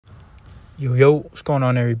Yo, what's going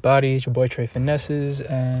on, everybody? It's your boy Trey Finesses,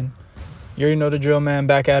 and you already know the drill, man.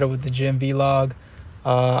 Back at it with the gym vlog.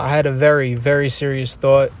 I had a very, very serious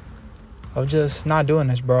thought of just not doing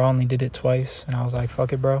this, bro. I only did it twice, and I was like,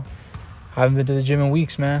 fuck it, bro. I haven't been to the gym in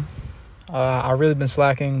weeks, man. I really been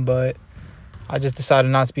slacking, but I just decided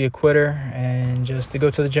not to be a quitter and just to go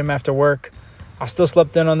to the gym after work. I still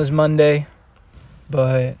slept in on this Monday,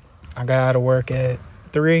 but I got out of work at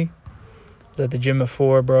 3. I was at the gym at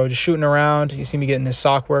 4, bro. Just shooting around. You see me getting this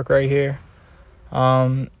sock work right here.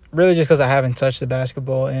 Really just because I haven't touched the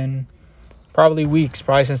basketball in probably weeks.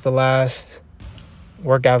 Probably since the last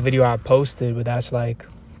workout video I posted. But that's like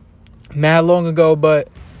mad long ago. But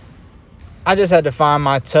I just had to find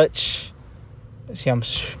my touch. See, I'm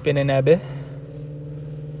spinning that bit.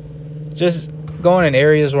 Just going in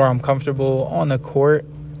areas where I'm comfortable on the court.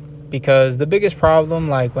 Because the biggest problem,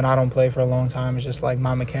 like when I don't play for a long time, is just like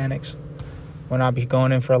my mechanics. When I be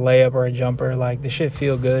going in for a layup or a jumper, like the shit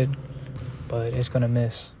feel good, but it's going to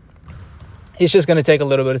miss. It's just going to take a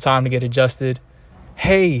little bit of time to get adjusted.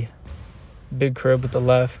 Hey, big crib with the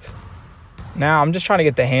left. Now I'm just trying to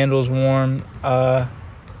get the handles warm. The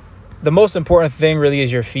most important thing really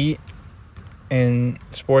is your feet in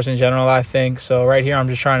sports in general, I think. So right here, I'm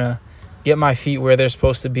just trying to get my feet where they're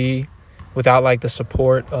supposed to be without like the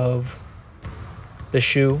support of the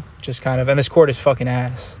shoe. Just kind of, and this court is fucking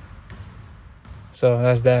ass. So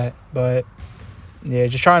that's that. But yeah,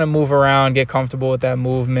 just trying to move around, get comfortable with that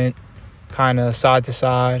movement, kind of side to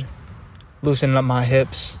side, loosening up my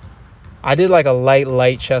hips. I did like a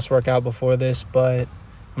light chest workout before this, but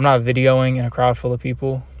I'm not videoing in a crowd full of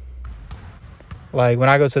people. Like when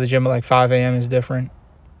I go to the gym at like 5 a.m. is different.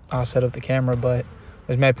 I'll set up the camera, but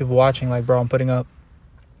there's mad people watching. Like, bro, I'm putting up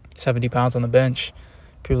 70 pounds on the bench.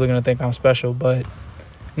 People are going to think I'm special. But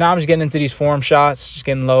now I'm just getting into these form shots, just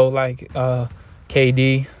getting low like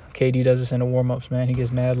KD does this in the warm-ups, man. He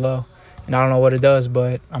gets mad low. And I don't know what it does,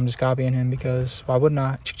 but I'm just copying him because why wouldn't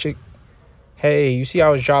I? Chick. Hey, you see I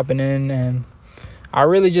was dropping in, and I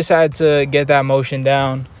really just had to get that motion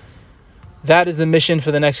down. That is the mission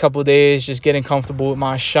for the next couple of days, just getting comfortable with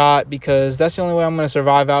my shot because that's the only way I'm going to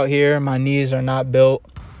survive out here. My knees are not built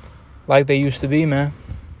like they used to be, man.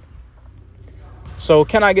 So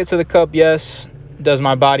can I get to the cup? Yes. Does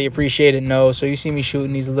my body appreciate it? No. So you see me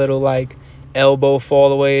shooting these little, like, elbow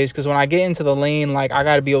fallaways because when I get into the lane, like, I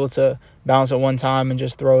got to be able to bounce at one time and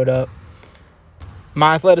just throw it up.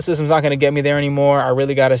 My athleticism's not going to get me there anymore. I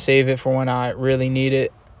really got to save it for when I really need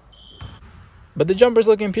it. But the jumper's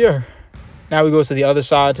looking pure. Now we go to the other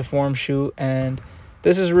side to form shoot, and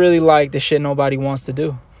this is really like the shit nobody wants to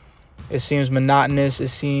do. It seems monotonous. It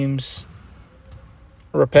seems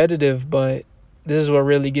repetitive, but this is what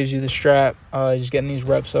really gives you the strap. Just getting these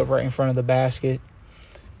reps up right in front of the basket.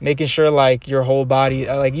 Making sure, like, your whole body,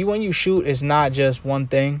 like, when you shoot, it's not just one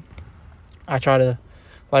thing. I try to,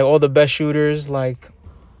 like, all the best shooters, like,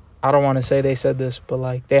 I don't want to say they said this, but,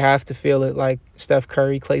 like, they have to feel it, like Steph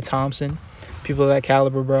Curry, Klay Thompson, people of that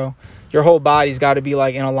caliber, bro. Your whole body's got to be,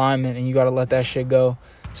 like, in alignment, and you got to let that shit go.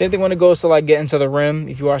 Same thing when it goes to, like, getting to the rim.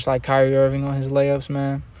 If you watch, like, Kyrie Irving on his layups,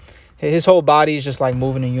 man, his whole body is just, like,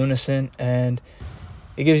 moving in unison, and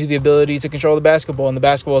it gives you the ability to control the basketball, and the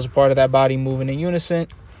basketball is a part of that body moving in unison.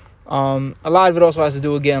 A lot of it also has to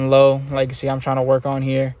do with getting low. Like you see, I'm trying to work on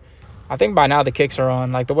here. I think by now the kicks are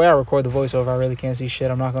on. Like the way I record the voiceover, I really can't see shit.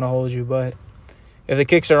 I'm not going to hold you. But if the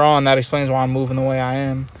kicks are on, that explains why I'm moving the way I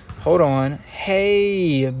am. Hold on.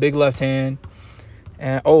 Hey, big left hand.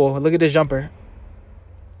 And, oh, look at this jumper.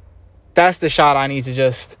 That's the shot I need to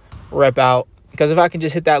just rep out. Because if I can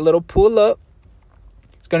just hit that little pull up,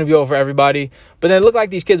 it's going to be over for everybody. But then it looked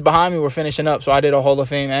like these kids behind me were finishing up. So I did a Hall of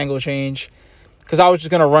Fame angle change. Because I was just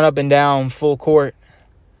going to run up and down full court.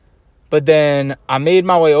 But then I made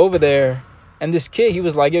my way over there. And this kid, he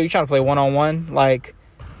was like, yo, you trying to play one-on-one? Like,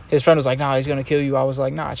 his friend was like, nah, he's going to kill you. I was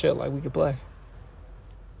like, nah, chill. Like, we could play.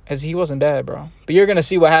 Because he wasn't bad, bro. But you're going to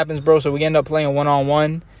see what happens, bro. So we end up playing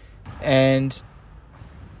one-on-one. And,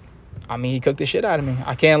 I mean, he cooked the shit out of me.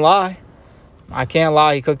 I can't lie.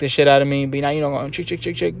 He cooked the shit out of me. But now, you know,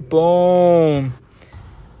 chick. Boom.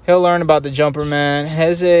 He'll learn about the jumper, man.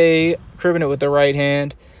 Heze cribbing it with the right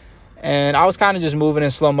hand. And I was kind of just moving in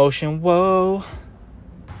slow motion. Whoa.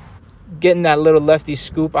 Getting that little lefty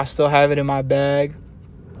scoop. I still have it in my bag.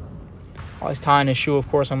 While he's tying his shoe, of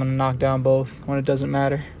course, I'm going to knock down both when it doesn't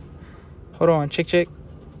matter. Hold on. Chick.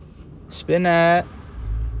 Spin that.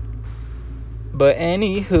 But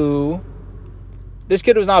anywho, this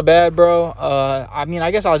kid was not bad, bro. I mean, I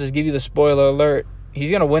guess I'll just give you the spoiler alert. He's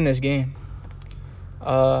going to win this game.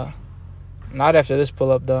 Not after this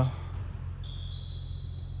pull-up, though.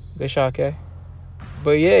 Good shot, K.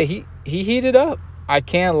 But yeah, he heated up. I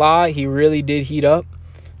can't lie. He really did heat up.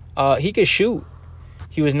 He could shoot.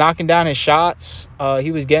 He was knocking down his shots.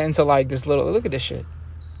 He was getting to like this little, look at this shit.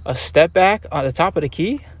 A step back on the top of the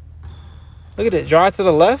key. Look at it. Drive to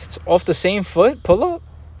the left off the same foot. Pull up.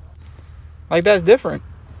 Like, that's different.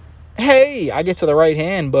 Hey, I get to the right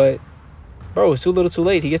hand, but bro, it's too little too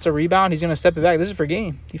late. He gets a rebound. He's going to step it back. This is for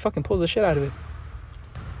game. He fucking pulls the shit out of it.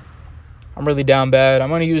 I'm really down bad. I'm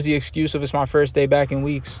going to use the excuse of it's my first day back in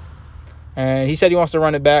weeks. And he said he wants to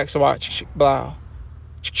run it back. So I, blah.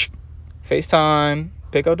 FaceTime.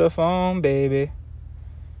 Pick up the phone, baby.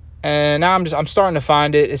 And now I'm starting to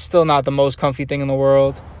find it. It's still not the most comfy thing in the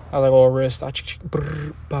world. I was like, oh, wrist.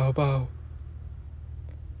 Bow, bow.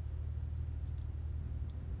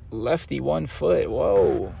 Lefty 1 foot.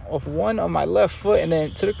 Whoa. Off one on my left foot and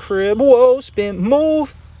then to the crib. Whoa. Spin.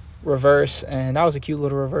 Move. Reverse. And that was a cute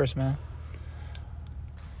little reverse, man.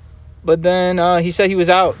 But then he said he was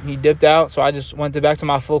out. He dipped out. So I just went back to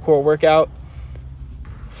my full court workout.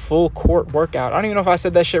 Full court workout. I don't even know if I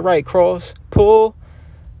said that shit right. Cross. Pull.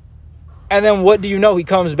 And then what do you know? He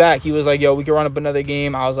comes back. He was like, yo, we can run up another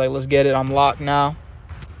game. I was like, let's get it. I'm locked now.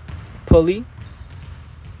 Pulley.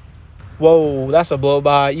 Whoa, that's a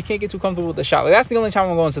blow-by. You can't get too comfortable with the shot. Like, that's the only time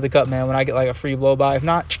I'm going to the cup, man, when I get, like, a free blow-by. If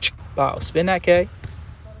not, bow. Spin that K.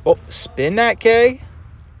 Oh, spin that K.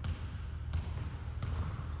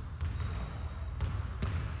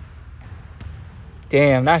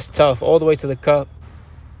 Damn, that's tough. All the way to the cup.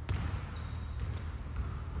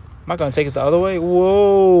 Am I going to take it the other way?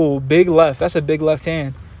 Whoa, big left. That's a big left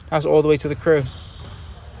hand. That's all the way to the crib.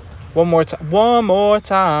 One more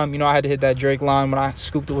time. You know, I had to hit that Drake line when I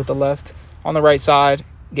scooped it with the left on the right side.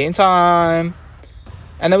 Game time.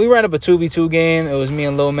 And then we ran up a 2v2 game. It was me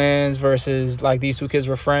and Lil Mans versus, like, these two kids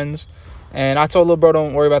were friends. And I told Lil Bro,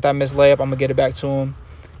 don't worry about that missed layup. I'm going to get it back to him.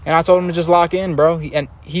 And I told him to just lock in, bro.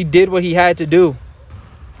 He did what he had to do.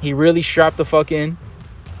 He really strapped the fuck in.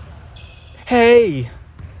 Hey.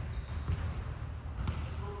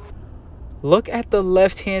 Look at the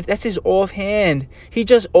left hand. That's his offhand. He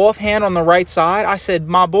just offhand on the right side. I said,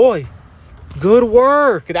 my boy, good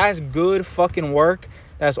work. That's good fucking work.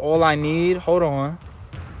 That's all I need. Hold on.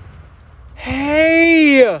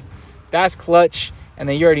 Hey, that's clutch. And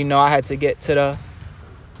then you already know I had to get to the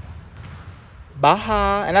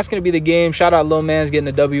Baja. And that's going to be the game. Shout out Lil Man's getting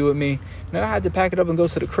a W with me. And then I had to pack it up and go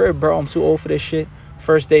to the crib, bro. I'm too old for this shit.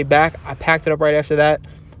 First day back. I packed it up right after that.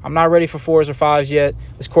 I'm not ready for 4s or 5s yet.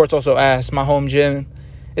 This court's also ass. My home gym.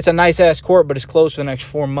 It's a nice-ass court, but it's closed for the next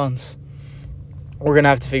 4 months. We're going to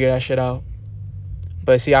have to figure that shit out.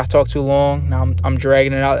 But see, I talked too long. Now I'm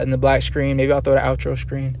dragging it out in the black screen. Maybe I'll throw the outro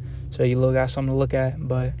screen so you got something to look at.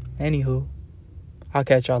 But anywho, I'll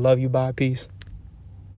catch y'all. Love you. Bye. Peace.